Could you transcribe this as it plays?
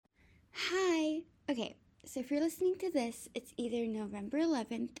Hi! Okay, so if you're listening to this, it's either November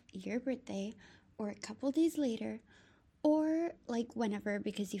 11th, your birthday, or a couple days later, or like whenever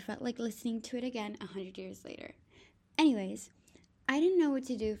because you felt like listening to it again 100 years later. Anyways, I didn't know what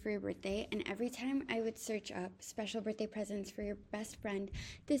to do for your birthday, and every time I would search up special birthday presents for your best friend,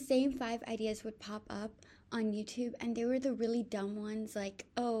 the same 5 ideas would pop up on YouTube, and they were the really dumb ones like,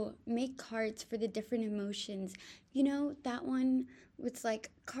 oh, make cards for the different emotions. You know, that one was like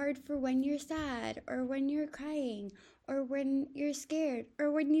card for when you're sad, or when you're crying, or when you're scared,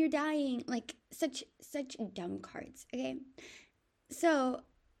 or when you're dying. Like, such dumb cards, okay? So,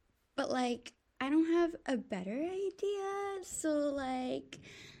 but like, I don't have a better idea. So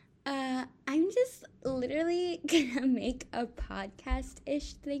I'm just literally gonna make a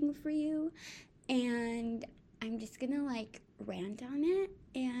podcast-ish thing for you, and I'm just gonna like rant on it.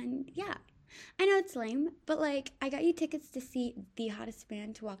 And yeah, I know it's lame, but like, I got you tickets to see the hottest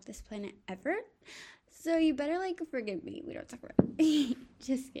man to walk this planet ever, so you better like forgive me. We don't talk about it.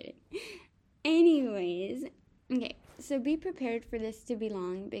 Just kidding. Anyways, okay, so be prepared for this to be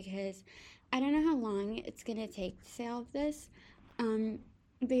long because I don't know how long it's gonna take to say all of this.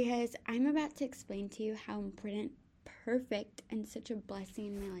 Because I'm about to explain to you how important, perfect, and such a blessing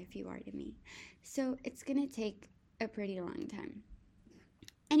in my life you are to me. So it's gonna take a pretty long time.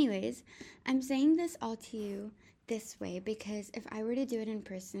 Anyways, I'm saying this all to you this way because if I were to do it in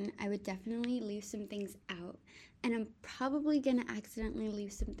person, I would definitely leave some things out. And I'm probably gonna accidentally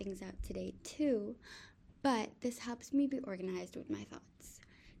leave some things out today too, but this helps me be organized with my thoughts.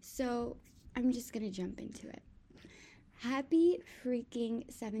 So I'm just gonna jump into it. Happy freaking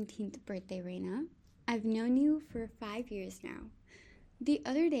 17th birthday, Rayna. I've known you for 5 years now. The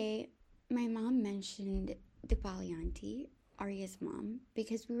other day, my mom mentioned the Valianti, Arya's mom,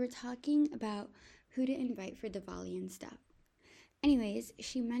 because we were talking about who to invite for Diwali and stuff. Anyways,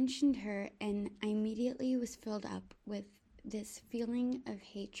 she mentioned her, and I immediately was filled up with this feeling of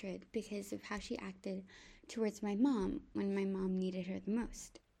hatred because of how she acted towards my mom when my mom needed her the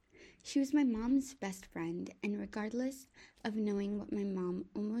most. She was my mom's best friend, and regardless of knowing what my mom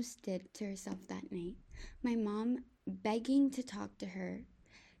almost did to herself that night, my mom begging to talk to her,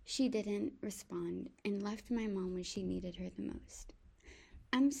 she didn't respond and left my mom when she needed her the most.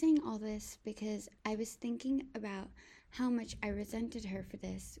 I'm saying all this because I was thinking about how much I resented her for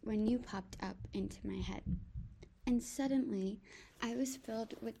this when you popped up into my head. And suddenly, I was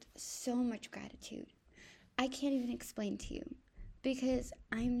filled with so much gratitude. I can't even explain to you because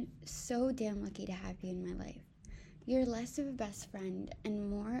I'm so damn lucky to have you in my life. You're less of a best friend and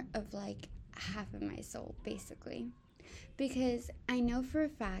more of like half of my soul, basically. Because I know for a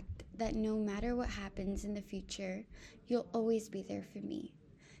fact that no matter what happens in the future, you'll always be there for me.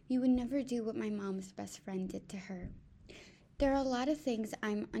 You would never do what my mom's best friend did to her. There are a lot of things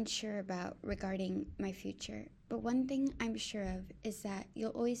I'm unsure about regarding my future, but one thing I'm sure of is that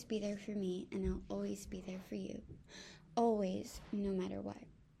you'll always be there for me and I'll always be there for you. Always, no matter what.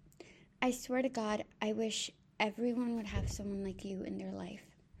 I swear to God, I wish everyone would have someone like you in their life.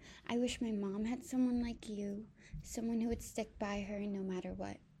 I wish my mom had someone like you, someone who would stick by her no matter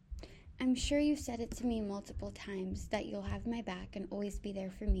what. I'm sure you've said it to me multiple times that you'll have my back and always be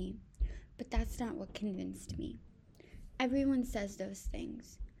there for me, but that's not what convinced me. Everyone says those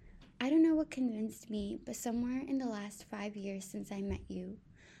things. I don't know what convinced me, but somewhere in the last 5 years since I met you,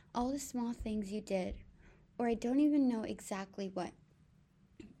 all the small things you did, or I don't even know exactly what,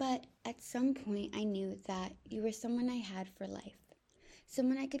 but at some point I knew that you were someone I had for life,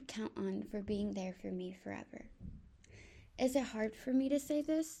 someone I could count on for being there for me forever. Is it hard for me to say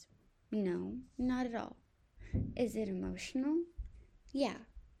this? No, not at all. Is it emotional? Yeah,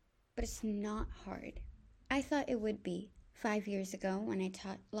 but it's not hard. I thought it would be 5 years ago when I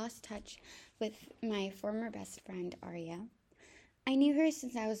lost touch with my former best friend, Arya. I knew her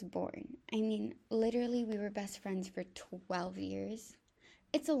since I was born. I mean, literally, we were best friends for 12 years.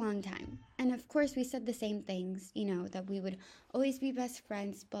 It's a long time. And of course, we said the same things, that we would always be best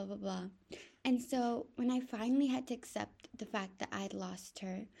friends, blah, blah, blah. And so when I finally had to accept the fact that I'd lost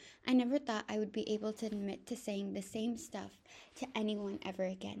her, I never thought I would be able to admit to saying the same stuff to anyone ever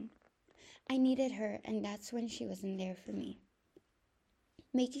again. I needed her, and that's when she wasn't there for me.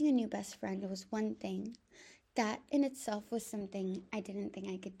 Making a new best friend was one thing. That in itself was something I didn't think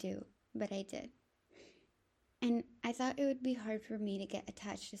I could do, but I did. And I thought it would be hard for me to get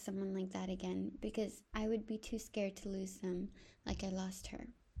attached to someone like that again because I would be too scared to lose them like I lost her.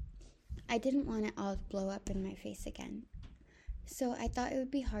 I didn't want it all to blow up in my face again. So I thought it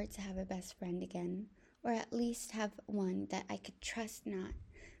would be hard to have a best friend again, or at least have one that I could trust,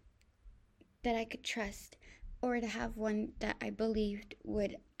 or to have one that I believed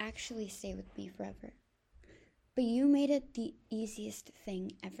would actually stay with me forever. But you made it the easiest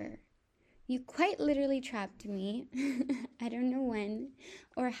thing ever. You quite literally trapped me. I don't know when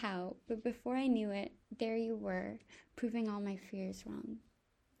or how, but before I knew it, there you were, proving all my fears wrong.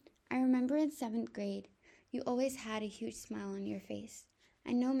 I remember in 7th grade, you always had a huge smile on your face.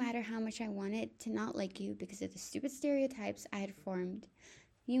 And no matter how much I wanted to not like you because of the stupid stereotypes I had formed,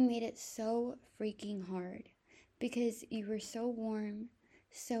 you made it so freaking hard because you were so warm,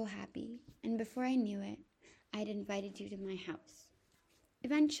 so happy, and before I knew it, I'd invited you to my house.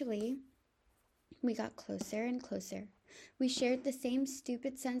 Eventually, we got closer and closer. We shared the same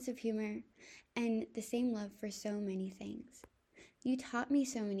stupid sense of humor and the same love for so many things. You taught me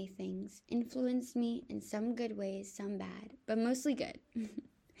so many things, influenced me in some good ways, some bad, but mostly good.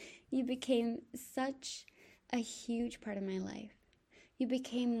 You became such a huge part of my life. You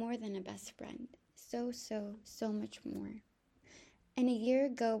became more than a best friend. So much more. And a year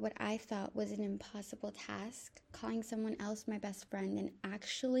ago, what I thought was an impossible task, calling someone else my best friend and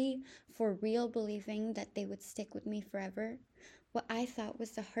actually for real believing that they would stick with me forever, what I thought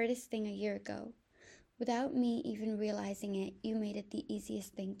was the hardest thing a year ago, without me even realizing it, you made it the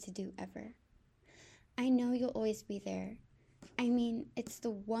easiest thing to do ever. I know you'll always be there. I mean, it's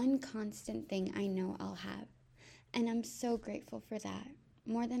the one constant thing I know I'll have. And I'm so grateful for that,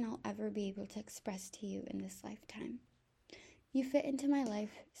 more than I'll ever be able to express to you in this lifetime. You fit into my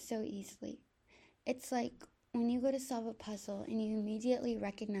life so easily. It's like when you go to solve a puzzle and you immediately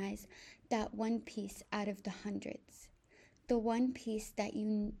recognize that one piece out of the hundreds. The one piece that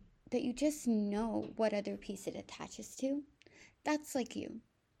you just know what other piece it attaches to. That's like you.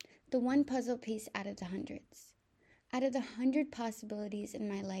 The one puzzle piece out of the hundreds. Out of the 100 possibilities in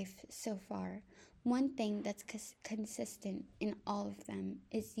my life so far, one thing that's consistent in all of them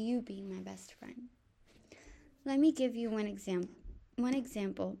is you being my best friend. Let me give you one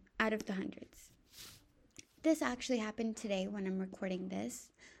example out of the hundreds. This actually happened today when I'm recording this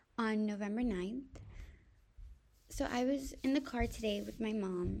on November 9th. So I was in the car today with my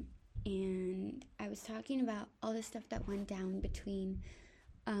mom and I was talking about all the stuff that went down between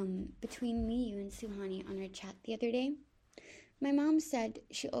me, you, and Suhani on our chat the other day. My mom said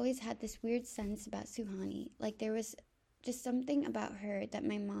she always had this weird sense about Suhani, like there was just something about her that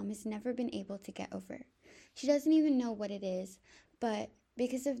my mom has never been able to get over. She doesn't even know what it is, but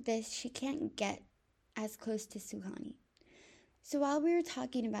because of this, she can't get as close to Suhani. So while we were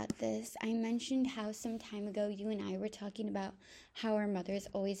talking about this, I mentioned how some time ago you and I were talking about how our mothers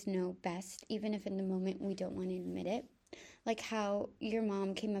always know best, even if in the moment we don't want to admit it. Like how your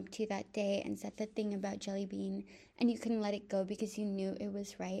mom came up to you that day and said the thing about Jelly Bean and you couldn't let it go because you knew it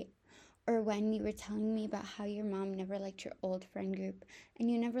was right. Or when you were telling me about how your mom never liked your old friend group and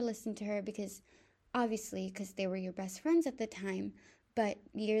you never listened to her because they were your best friends at the time, but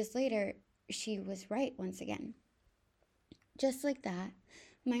years later, she was right once again. Just like that,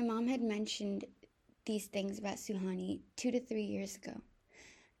 my mom had mentioned these things about Suhani 2 to 3 years ago.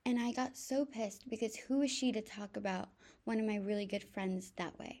 And I got so pissed because who is she to talk about one of my really good friends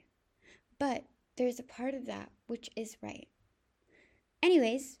that way? But there's a part of that which is right.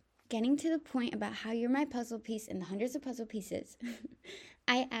 Anyways, getting to the point about how you're my puzzle piece in the hundreds of puzzle pieces,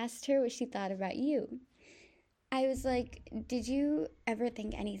 I asked her what she thought about you. I was like, did you ever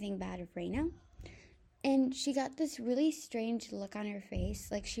think anything bad of Rayna? And she got this really strange look on her face,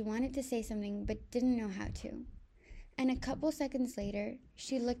 like she wanted to say something but didn't know how to. And a couple seconds later,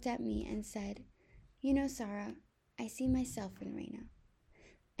 she looked at me and said, you know, Sara, I see myself in Rayna.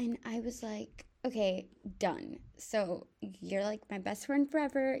 And I was like, okay, done. So you're like my best friend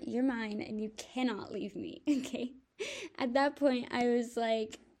forever, you're mine, and you cannot leave me, okay? At that point, I was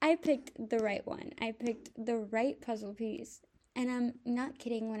like, I picked the right one. I picked the right puzzle piece. And I'm not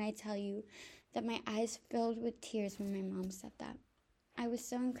kidding when I tell you that my eyes filled with tears when my mom said that. I was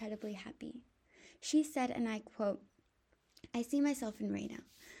so incredibly happy. She said, and I quote, I see myself in Rayna.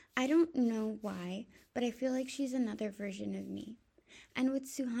 I don't know why, but I feel like she's another version of me. And with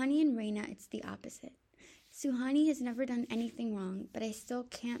Suhani and Rayna, it's the opposite. Suhani has never done anything wrong, but I still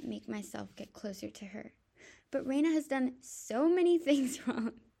can't make myself get closer to her. But Rayna has done so many things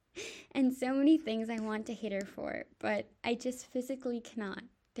wrong, and so many things I want to hate her for, but I just physically cannot.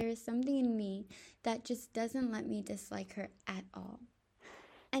 There is something in me that just doesn't let me dislike her at all.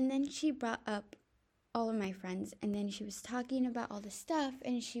 And then she brought up all of my friends, and then she was talking about all the stuff,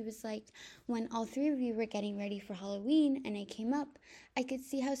 and she was like, when all three of you were getting ready for Halloween and I came up, I could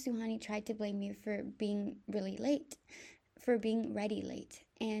see how Suhani tried to blame you for being really late, for being ready late,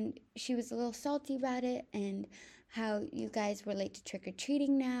 and she was a little salty about it and how you guys were late to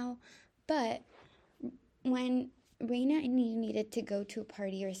trick-or-treating now. But when Rayna and you needed to go to a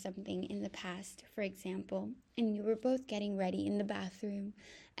party or something in the past, for example, and you were both getting ready in the bathroom,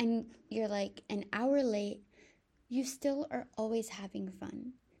 and you're like an hour late, you still are always having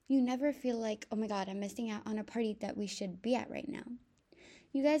fun. You never feel like, oh my god, I'm missing out on a party that we should be at right now.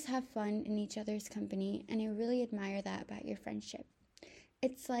 You guys have fun in each other's company, and I really admire that about your friendship.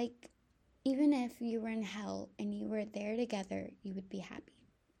 It's like, even if you were in hell and you were there together, you would be happy.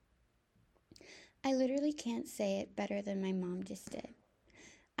 I literally can't say it better than my mom just did.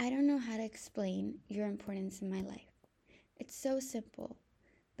 I don't know how to explain your importance in my life. It's so simple,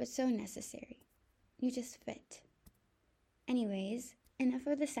 but so necessary. You just fit. Anyways, enough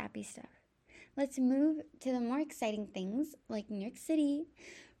of the sappy stuff. Let's move to the more exciting things, like New York City.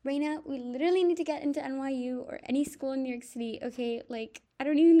 Rayna, we literally need to get into NYU or any school in New York City, okay? Like, I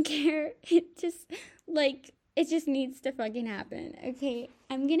don't even care. It just needs to fucking happen, okay?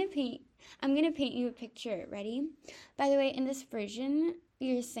 I'm gonna paint you a picture. Ready? By the way, in this version,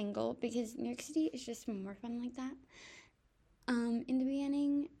 you're single because New York City is just more fun like that. In the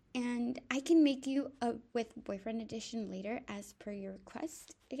beginning, and I can make you a with boyfriend edition later as per your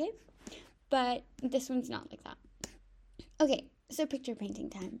request, okay? But this one's not like that. Okay, so picture painting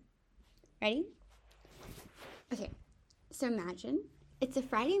time. Ready? Okay, so imagine it's a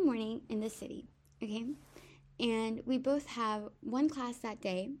Friday morning in the city, okay? And we both have one class that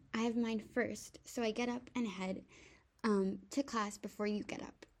day. I have mine first, so I get up and head to class before you get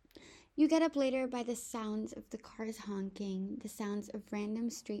up. You get up later by the sounds of the cars honking, the sounds of random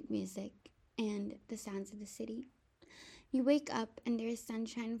street music, and the sounds of the city. You wake up and there is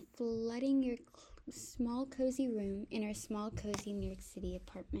sunshine flooding your small cozy room in our small cozy New York City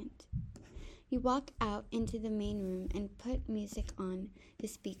apartment. You walk out into the main room and put music on the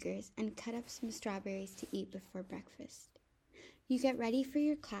speakers and cut up some strawberries to eat before breakfast. You get ready for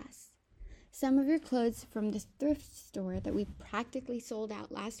your class. Some of your clothes from the thrift store that we practically sold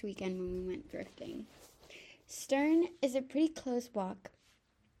out last weekend when we went thrifting. Stern is a pretty close walk,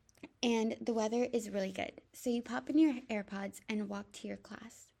 and the weather is really good. So you pop in your AirPods and walk to your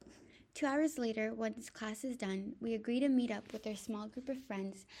class. 2 hours later, once class is done, we agree to meet up with our small group of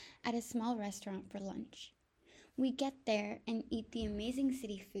friends at a small restaurant for lunch. We get there and eat the amazing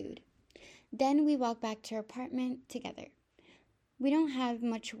city food. Then we walk back to our apartment together. We don't have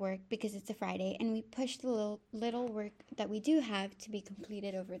much work because it's a Friday, and we push the little work that we do have to be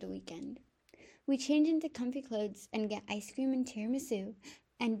completed over the weekend. We change into comfy clothes and get ice cream and tiramisu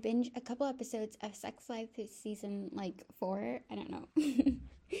and binge a couple episodes of Sex Life season 4. I don't know.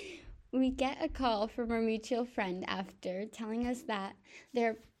 We get a call from our mutual friend after telling us that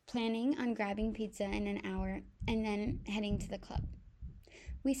they're planning on grabbing pizza in an hour and then heading to the club.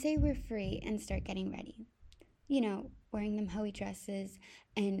 We say we're free and start getting ready. You know, wearing them hoey dresses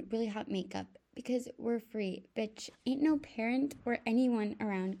and really hot makeup because we're free, bitch. Ain't no parent or anyone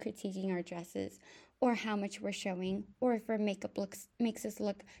around critiquing our dresses or how much we're showing or if our makeup makes us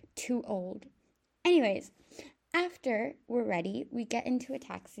look too old. Anyways, after we're ready, we get into a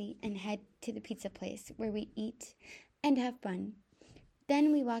taxi and head to the pizza place where we eat and have fun.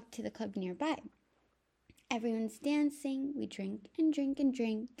 Then we walk to the club nearby. Everyone's dancing, we drink and drink and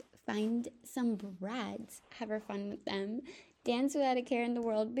drink, find some brads, have our fun with them, dance without a care in the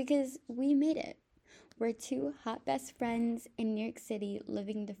world because we made it. We're two hot best friends in New York City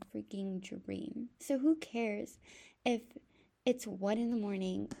living the freaking dream. So who cares if it's 1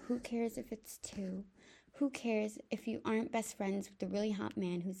 a.m? Who cares if it's 2? Who cares if you aren't best friends with the really hot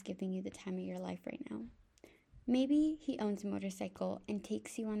man who's giving you the time of your life right now? Maybe he owns a motorcycle and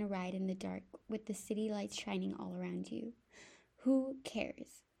takes you on a ride in the dark with the city lights shining all around you. Who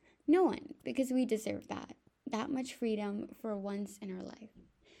cares? No one, because we deserve that. That much freedom for once in our life.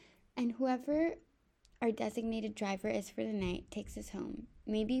 And whoever our designated driver is for the night takes us home.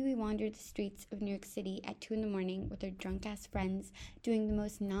 Maybe we wander the streets of New York City at 2 a.m. with our drunk-ass friends doing the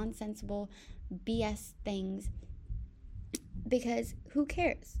most nonsensical BS things because who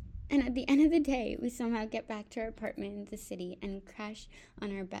cares? And at the end of the day, we somehow get back to our apartment in the city and crash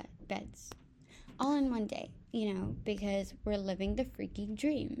on our beds. All in one day, because we're living the freaking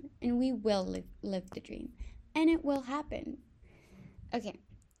dream. And we will live the dream. And it will happen. Okay,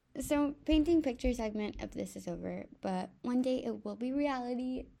 so painting picture segment of this is over. But one day it will be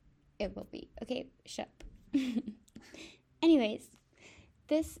reality. It will be. Okay, shut up. Anyways,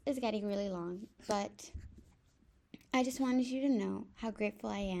 this is getting really long. But I just wanted you to know how grateful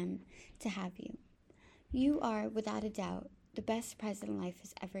I am to have you. You are, without a doubt, the best present life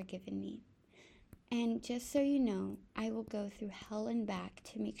has ever given me. And just so you know, I will go through hell and back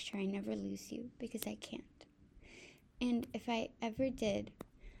to make sure I never lose you, because I can't. And if I ever did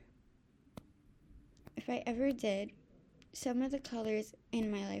if I ever did, some of the colors in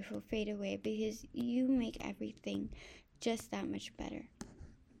my life will fade away because you make everything just that much better.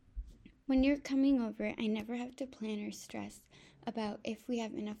 When you're coming over, I never have to plan or stress about if we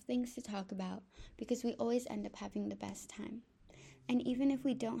have enough things to talk about because we always end up having the best time. And even if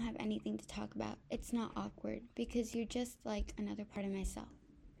we don't have anything to talk about, it's not awkward because you're just like another part of myself.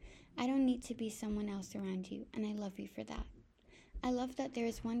 I don't need to be someone else around you, and I love you for that. I love that there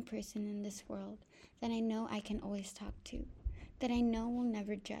is one person in this world that I know I can always talk to, that I know will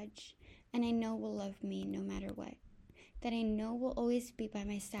never judge, and I know will love me no matter what, that I know will always be by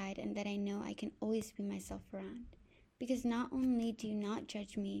my side, and that I know I can always be myself around. Because not only do you not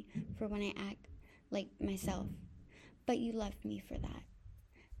judge me for when I act like myself, but you love me for that.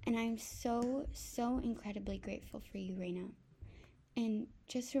 And I'm so, so incredibly grateful for you, Rayna. And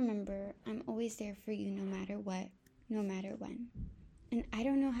just remember, I'm always there for you no matter what, no matter when. And I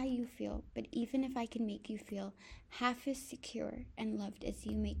don't know how you feel, but even if I can make you feel half as secure and loved as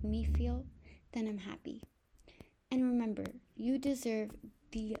you make me feel, then I'm happy. And remember, you deserve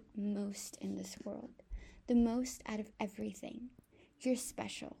the most in this world, the most out of everything. You're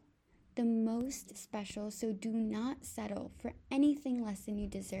special, the most special, so do not settle for anything less than you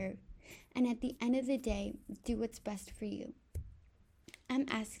deserve. And at the end of the day, do what's best for you. I'm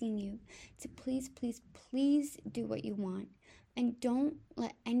asking you to please, please, please do what you want, and don't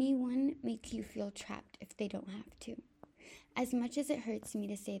let anyone make you feel trapped if they don't have to. As much as it hurts me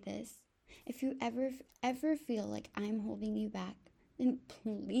to say this, if you ever feel like I'm holding you back, then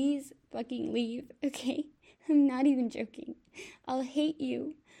please fucking leave, okay? I'm not even joking. I'll hate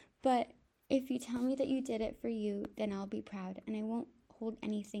you, but if you tell me that you did it for you, then I'll be proud, and I won't hold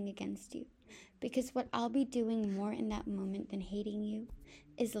anything against you. Because what I'll be doing more in that moment than hating you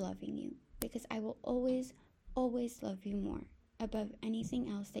is loving you. Because I will always, always love you more above anything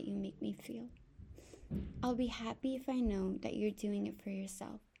else that you make me feel. I'll be happy if I know that you're doing it for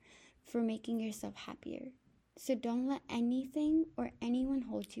yourself, for making yourself happier. So don't let anything or anyone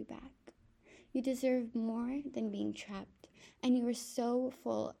hold you back. You deserve more than being trapped, and you are so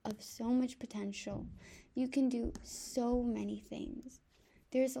full of so much potential. You can do so many things.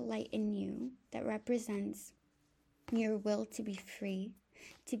 There's a light in you that represents your will to be free,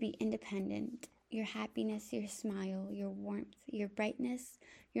 to be independent, your happiness, your smile, your warmth, your brightness,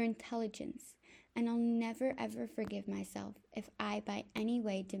 your intelligence. And I'll never ever forgive myself if I by any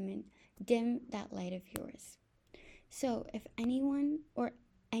way dim that light of yours. So if anyone or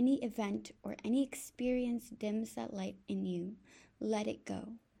any event or any experience dims that light in you, let it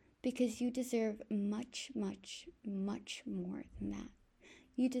go, because you deserve much, much, much more than that.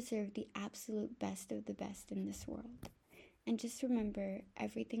 You deserve the absolute best of the best in this world. And just remember,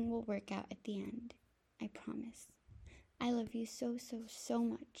 everything will work out at the end. I promise. I love you so, so, so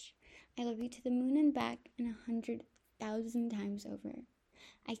much. I love you to the moon and back and 100,000 times over.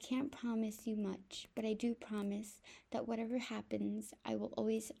 I can't promise you much, but I do promise that whatever happens, I will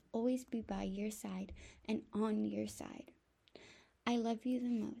always, always be by your side and on your side. I love you the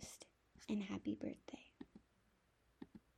most, and happy birthday.